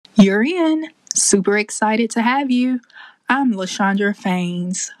You're in. Super excited to have you. I'm LaShondra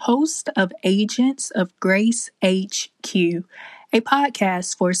Faines, host of Agents of Grace HQ, a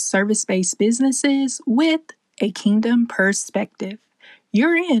podcast for service based businesses with a kingdom perspective.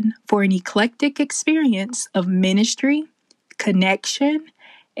 You're in for an eclectic experience of ministry, connection,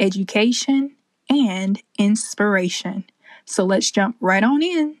 education, and inspiration. So let's jump right on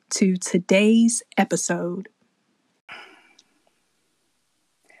in to today's episode.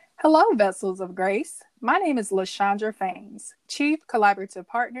 Hello, Vessels of Grace. My name is LaShondra Faines, Chief Collaborative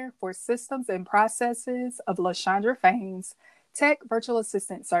Partner for Systems and Processes of LaShondra Faines Tech Virtual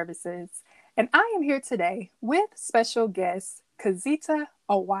Assistant Services, and I am here today with special guest Kizita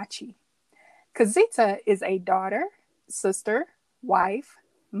Owachi. Kizita is a daughter, sister, wife,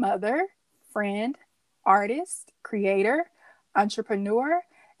 mother, friend, artist, creator, entrepreneur,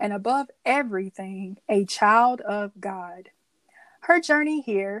 and above everything, a child of God. Her journey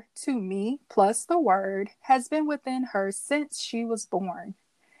here to me plus the word has been within her since she was born.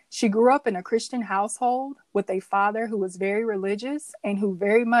 She grew up in a Christian household with a father who was very religious and who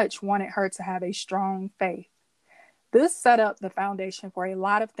very much wanted her to have a strong faith. This set up the foundation for a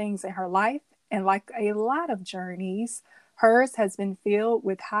lot of things in her life, and like a lot of journeys, hers has been filled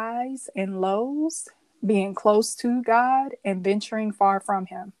with highs and lows, being close to God and venturing far from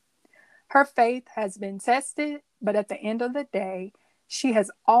Him. Her faith has been tested, but at the end of the day, she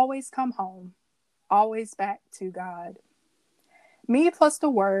has always come home, always back to God. Me plus the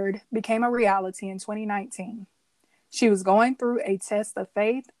word became a reality in 2019. She was going through a test of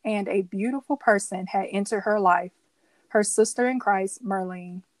faith, and a beautiful person had entered her life, her sister in Christ,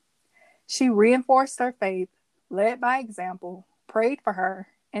 Merlene. She reinforced her faith, led by example, prayed for her,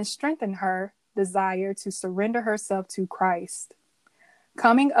 and strengthened her desire to surrender herself to Christ.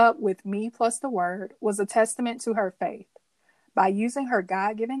 Coming up with me plus the word was a testament to her faith. By using her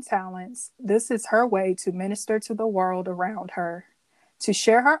God-given talents, this is her way to minister to the world around her, to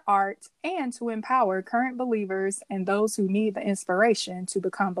share her art, and to empower current believers and those who need the inspiration to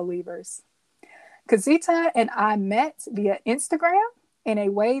become believers. Kizita and I met via Instagram in a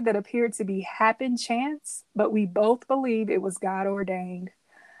way that appeared to be happen chance, but we both believe it was God ordained.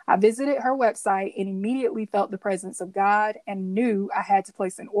 I visited her website and immediately felt the presence of God and knew I had to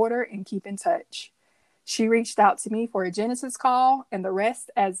place an order and keep in touch. She reached out to me for a Genesis call, and the rest,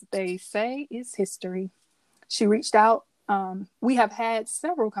 as they say, is history. She reached out. We have had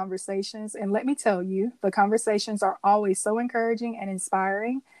several conversations, and let me tell you, the conversations are always so encouraging and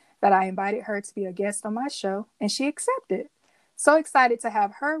inspiring that I invited her to be a guest on my show, and she accepted. So excited to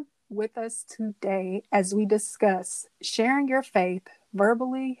have her with us today as we discuss sharing your faith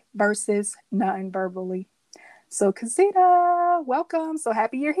verbally versus non-verbally. So Kizita, welcome. So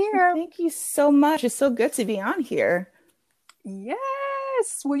happy you're here. Thank you so much. It's so good to be on here.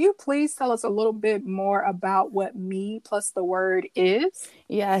 Yes. Will you please tell us a little bit more about what me plus the word is?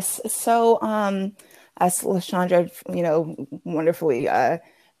 Yes. So as LaShondra, wonderfully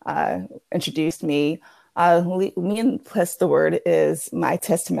introduced me, me plus the word is my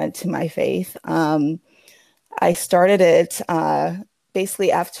testament to my faith. I started it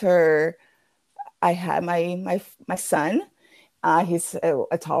basically after I had my son. He's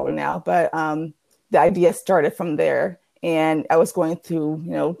a toddler now, but the idea started from there. And I was going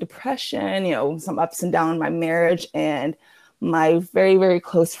through, depression, some ups and downs in my marriage. And my very, very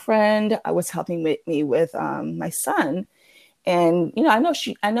close friend was helping me with my son. And, I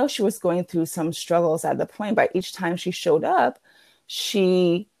know she was going through some struggles at the point, but each time she showed up,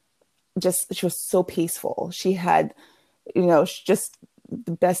 she was so peaceful. She had, just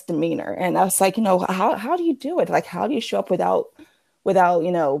the best demeanor. And I was like, how do you do it? Like, how do you show up without,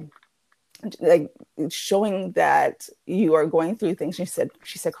 like showing that you are going through things? She said,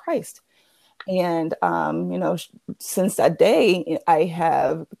 Christ. And, since that day, I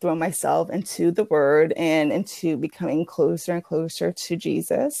have thrown myself into the word and into becoming closer and closer to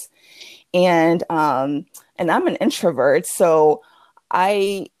Jesus. And I'm an introvert. So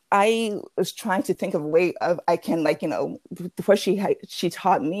I was trying to think of a way of I can what she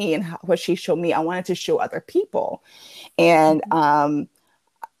taught me and what she showed me. I wanted to show other people, and I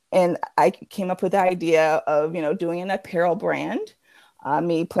came up with the idea of doing an apparel brand,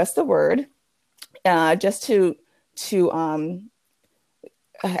 me plus the word, just to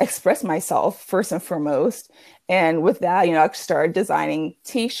express myself first and foremost. And with that, I started designing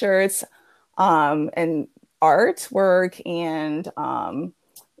T-shirts and artwork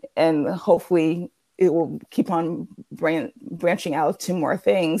and hopefully it will keep on branching out to more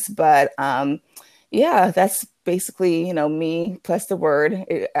things. But that's basically, me plus the word.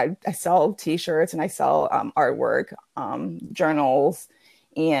 I sell T-shirts and I sell artwork, journals,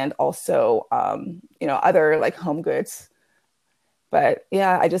 and also, other like home goods. But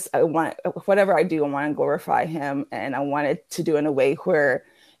yeah, I want, whatever I do, I want to glorify him, and I want it to do in a way where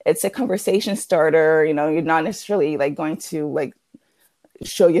it's a conversation starter. You're not necessarily like going to like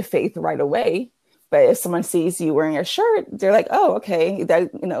show your faith right away. But if someone sees you wearing a shirt, they're like, oh, okay,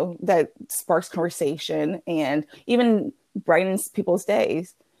 that sparks conversation and even brightens people's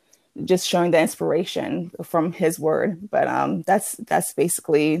days, just showing the inspiration from his word. But that's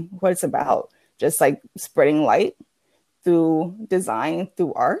basically what it's about. Just like spreading light through design,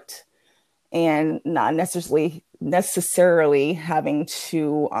 through art, and not necessarily having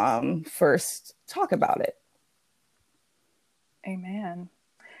to first talk about it. Amen.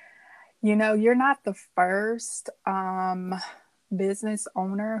 You're not the first business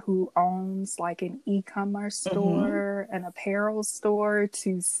owner who owns like an e-commerce store, an apparel store,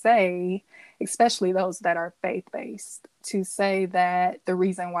 to say, especially those that are faith-based, to say that the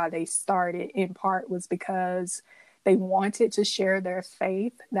reason why they started in part was because they wanted to share their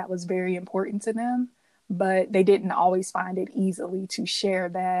faith. That was very important to them, but they didn't always find it easily to share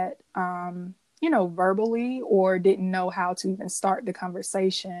that, verbally, or didn't know how to even start the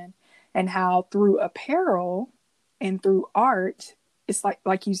conversation. And how through apparel and through art, it's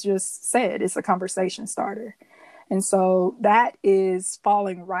like you just said, it's a conversation starter. And so that is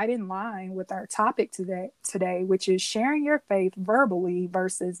falling right in line with our topic today, which is sharing your faith verbally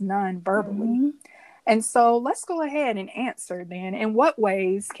versus non-verbally. And so let's go ahead and answer then. In what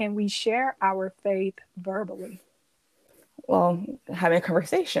ways can we share our faith verbally? Well, having a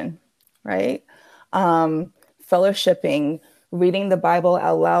conversation, right? Fellowshipping, reading the Bible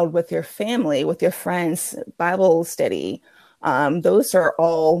out loud with your family, with your friends, Bible study. Those are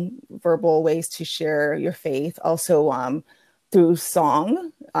all verbal ways to share your faith. Also, through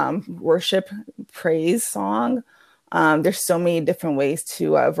song, worship, praise song. There's so many different ways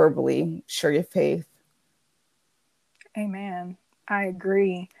to verbally share your faith. Amen. I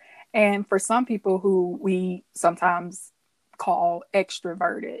agree. And for some people who we sometimes call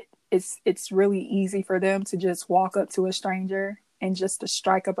extroverted, it's really easy for them to just walk up to a stranger and just to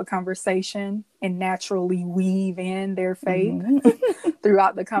strike up a conversation and naturally weave in their faith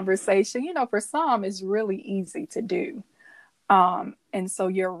throughout the conversation. For some, it's really easy to do. And so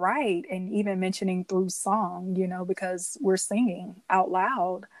you're right. And even mentioning through song, because we're singing out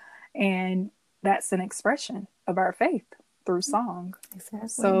loud, and that's an expression of our faith through song. Exactly.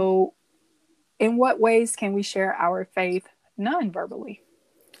 So in what ways can we share our faith non-verbally?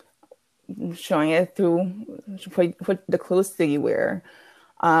 Showing it through what the clothes that you wear,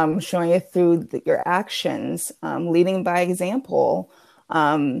 showing it through your actions, leading by example.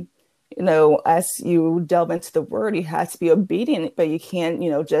 As you delve into the word, you have to be obedient, but you can't,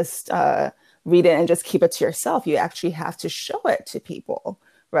 just read it and just keep it to yourself. You actually have to show it to people,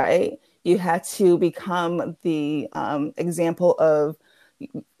 right? You had to become the example of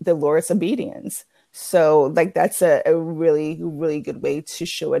the Lord's obedience. So like that's a really, really good way to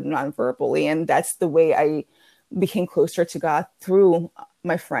show it non-verbally. And that's the way I became closer to God, through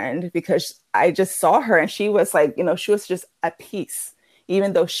my friend, because I just saw her and she was like, she was just at peace,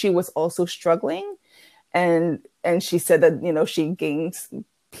 even though she was also struggling. And she said that, she gains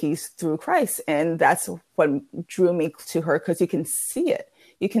peace through Christ. And that's what drew me to her, because you can see it.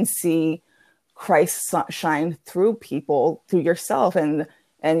 You can see Christ shine through people, through yourself, and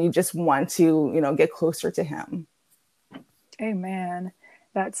you just want to, get closer to him. Amen.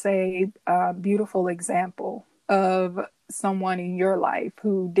 That's a beautiful example of someone in your life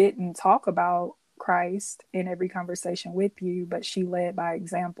who didn't talk about Christ in every conversation with you, but she led by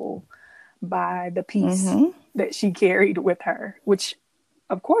example, by the peace that she carried with her, which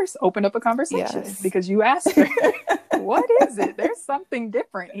of course opened up a conversation. Yes. Because you asked her, what is it? There's something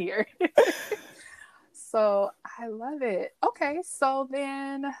different here. So I love it. Okay, so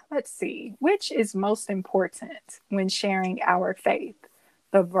then let's see. Which is most important when sharing our faith?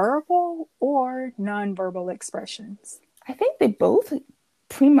 The verbal or nonverbal expressions? I think they both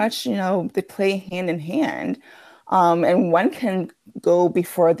pretty much, they play hand in hand. And one can go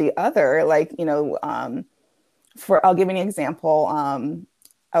before the other. Like, I'll give you an example.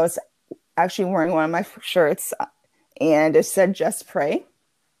 I was actually wearing one of my shirts and it said, "Just pray."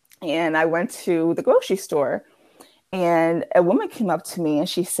 And I went to the grocery store and a woman came up to me and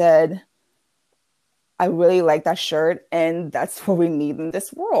she said, "I really like that shirt. And that's what we need in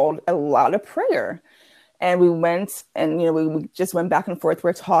this world, a lot of prayer." And we went and, we just went back and forth.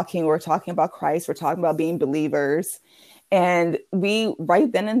 We're talking about Christ. We're talking about being believers. And we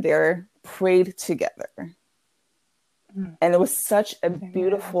right then and there prayed together. And it was such a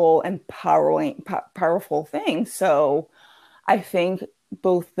beautiful and powerful thing. So I think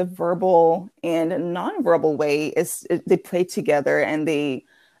both the verbal and nonverbal way they play together, and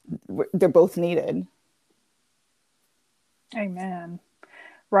they're both needed. Amen.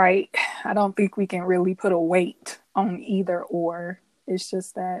 Right. I don't think we can really put a weight on either or. It's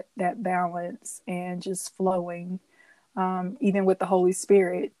just that balance and just flowing, even with the Holy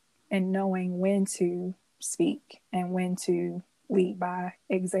Spirit, and knowing when to speak and when to lead by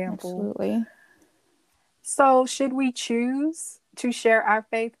example. Absolutely. So, should we choose to share our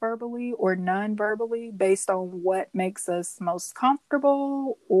faith verbally or non-verbally based on what makes us most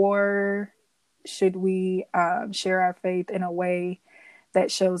comfortable, or should we share our faith in a way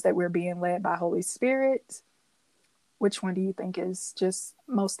that shows that we're being led by Holy Spirit? Which one do you think is just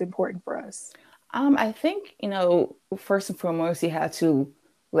most important for us? I think, first and foremost, you have to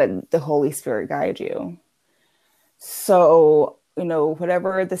let the Holy Spirit guide you. So,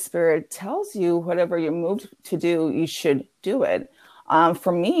 whatever the Spirit tells you, whatever you're moved to do, you should do it.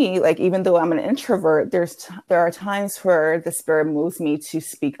 For me, like, even though I'm an introvert, there are times where the Spirit moves me to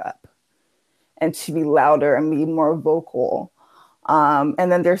speak up and to be louder and be more vocal. And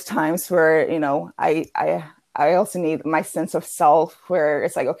then there's times where, I also need my sense of self, where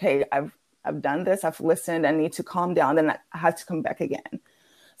it's like, okay, I've done this, I've listened, I need to calm down, then I have to come back again.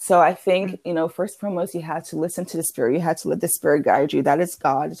 So I think, first and foremost, you have to listen to the Spirit. You have to let the Spirit guide you. That is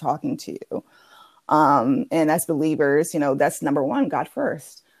God talking to you. And as believers, that's number one, God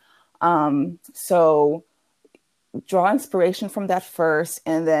first. So draw inspiration from that first,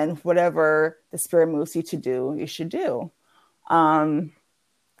 and then whatever the Spirit moves you to do, you should do.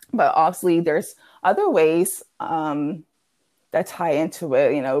 But obviously there's other ways that tie into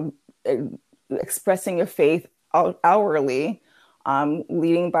it, expressing your faith outwardly,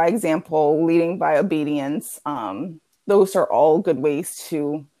 leading by example, leading by obedience. Those are all good ways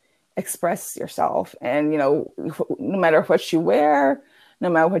to express yourself. And, no matter what you wear, no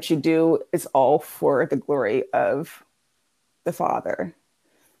matter what you do, it's all for the glory of the Father.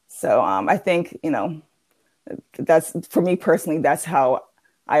 So I think, that's, for me personally, that's how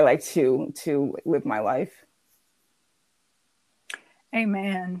I like to live my life.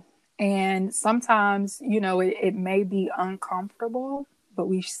 Amen. And sometimes, it may be uncomfortable, but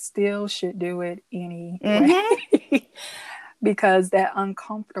we still should do it anyway. Mm-hmm. Because that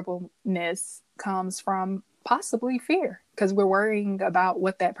uncomfortableness comes from possibly fear, because we're worrying about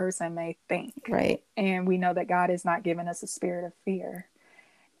what that person may think. Right. And we know that God has not given us a spirit of fear.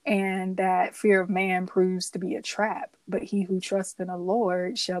 And that fear of man proves to be a trap, but he who trusts in the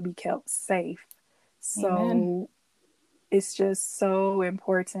Lord shall be kept safe. So Amen. It's just so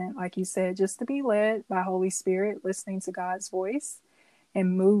important, like you said, just to be led by Holy Spirit, listening to God's voice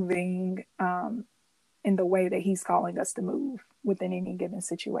and moving in the way that he's calling us to move within any given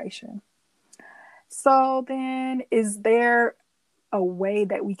situation. So then, is there a way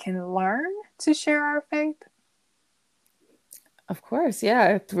that we can learn to share our faith? Of course,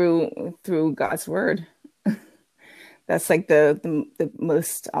 yeah, through God's word. That's like the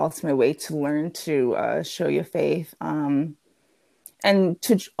most ultimate way to learn to show your faith, and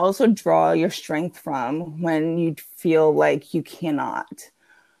to also draw your strength from when you feel like you cannot.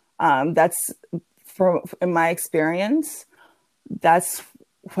 That's, in my experience, that's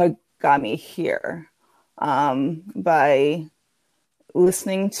what got me here. By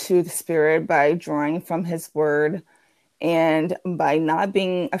listening to the Spirit, by drawing from His word, and by not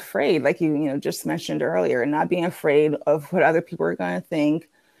being afraid, like you just mentioned earlier, not being afraid of what other people are going to think.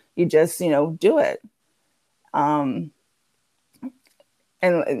 You just, do it. And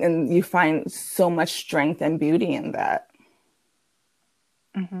you find so much strength and beauty in that.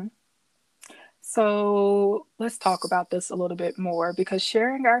 Mm-hmm. So let's talk about this a little bit more, because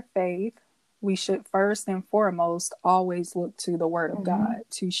sharing our faith, we should first and foremost always look to the Word of mm-hmm. God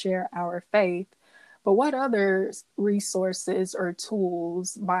to share our faith. But what other resources or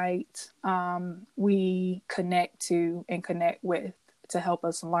tools might we connect to and connect with to help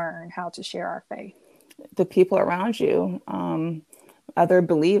us learn how to share our faith? The people around you, other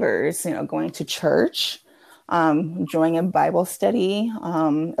believers, going to church, joining a Bible study,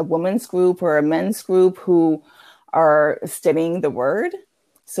 a women's group or a men's group who are studying the word,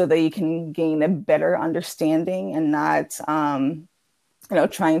 so that you can gain a better understanding and not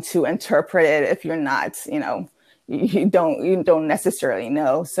trying to interpret it if you're not, you don't necessarily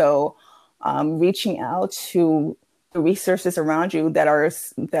know. So reaching out to the resources around you that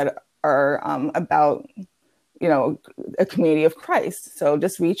are about, a community of Christ. So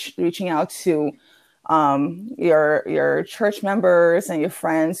just reaching out to your church members and your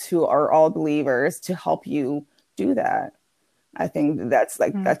friends who are all believers to help you do that. I think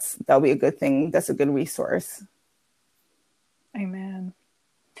that'll be a good thing. That's a good resource. Amen.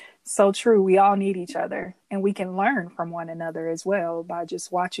 So true. We all need each other, and we can learn from one another as well by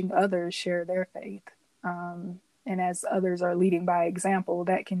just watching others share their faith. And as others are leading by example,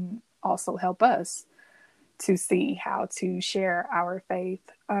 that can also help us to see how to share our faith.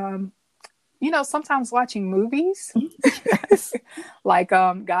 Sometimes watching movies like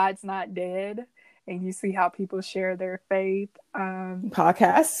God's Not Dead, and you see how people share their faith,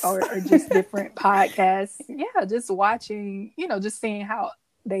 podcasts or just different podcasts. Yeah, just watching, just seeing how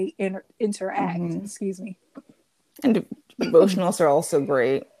they interact. Mm-hmm. Excuse me. And devotionals are also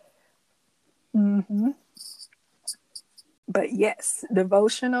great. Mm-hmm. But yes,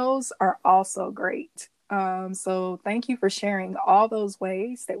 devotionals are also great. So thank you for sharing all those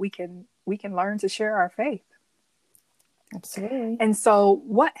ways that we can learn to share our faith. Absolutely. And so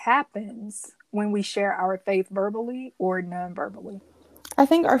what happens when we share our faith verbally or non-verbally? I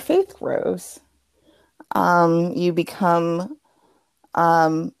think our faith grows. You become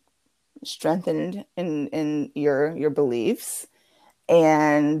strengthened in your beliefs,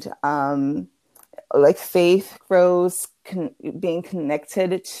 and like faith grows being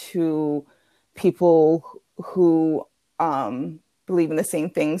connected to people who believe in the same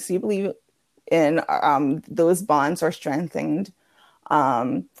things you believe in. Those bonds are strengthened,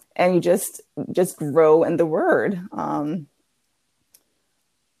 and you just grow in the word. I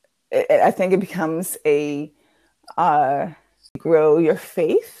think it becomes grow your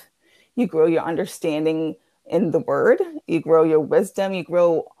faith, you grow your understanding in the word, you grow your wisdom, you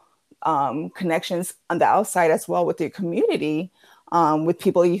grow connections on the outside as well with your community, with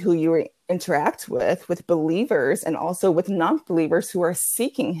people who you interact with believers, and also with non-believers who are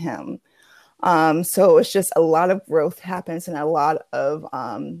seeking him. So it's just a lot of growth happens, and a lot of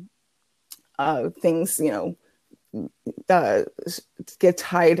things, get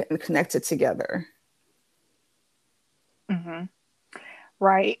tied and connected together. Mm-hmm.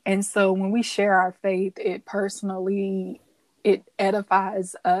 Right. And so when we share our faith, it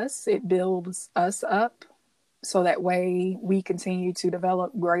edifies us, it builds us up, so that way we continue to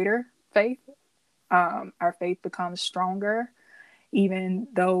develop greater faith. Our faith becomes stronger, even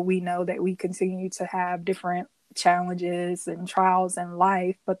though we know that we continue to have different challenges and trials in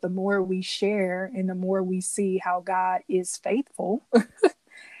life. But the more we share and the more we see how God is faithful,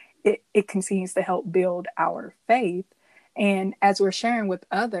 it continues to help build our faith. And as we're sharing with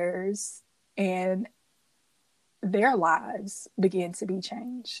others, and their lives begin to be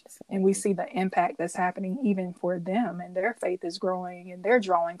changed, and we see the impact that's happening even for them, and their faith is growing, and they're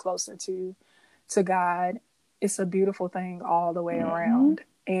drawing closer to God. It's a beautiful thing all the way around.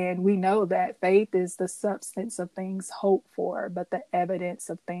 And we know that faith is the substance of things hoped for, but the evidence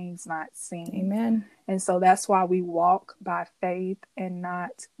of things not seen. Amen. And so that's why we walk by faith and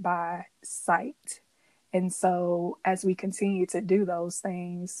not by sight. And so as we continue to do those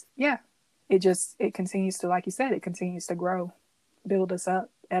things, it continues to, like you said, it continues to grow, build us up,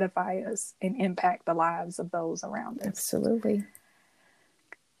 edify us, and impact the lives of those around us. Absolutely.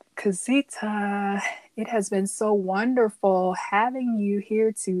 Kazita, it has been so wonderful having you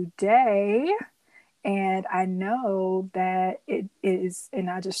here today. And I know that it is, and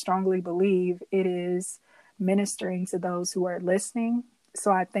I just strongly believe it is ministering to those who are listening. So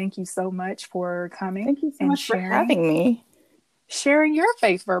I thank you so much for coming. Thank you so much for having me. Sharing your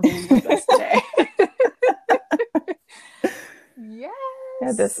faith verbally with us today. Yes.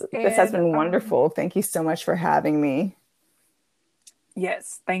 Yeah, this has been wonderful. Thank you so much for having me.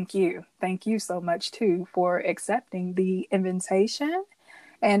 Yes, thank you. Thank you so much too for accepting the invitation.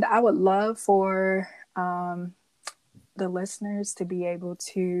 And I would love for the listeners to be able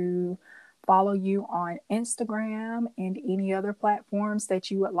to follow you on Instagram and any other platforms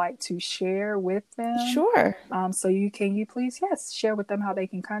that you would like to share with them. Sure. So you please, share with them how they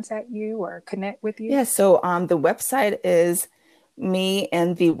can contact you or connect with you. Yeah, so the website is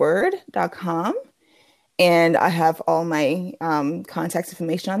meandtheword.com. And I have all my contact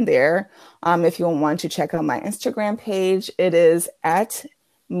information on there. If you want to check out my Instagram page, it is at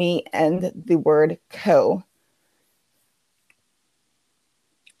meandthewordco.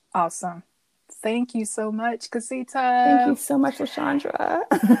 Awesome. Thank you so much, Kazita. Thank you so much, LaShondra.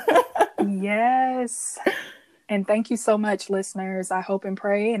 Yes. And thank you so much, listeners. I hope and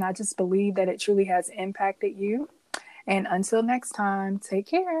pray, and I just believe that it truly has impacted you. And until next time, take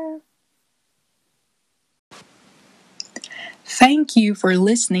care. Thank you for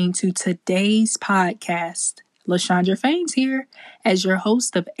listening to today's podcast. LaShondra Faines here as your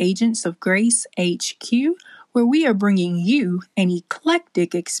host of Agents of Grace HQ, where we are bringing you an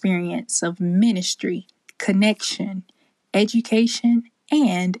eclectic experience of ministry, connection, education,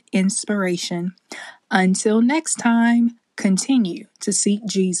 and inspiration. Until next time, continue to seek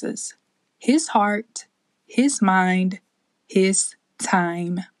Jesus, His heart, His mind, His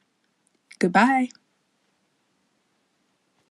time. Goodbye.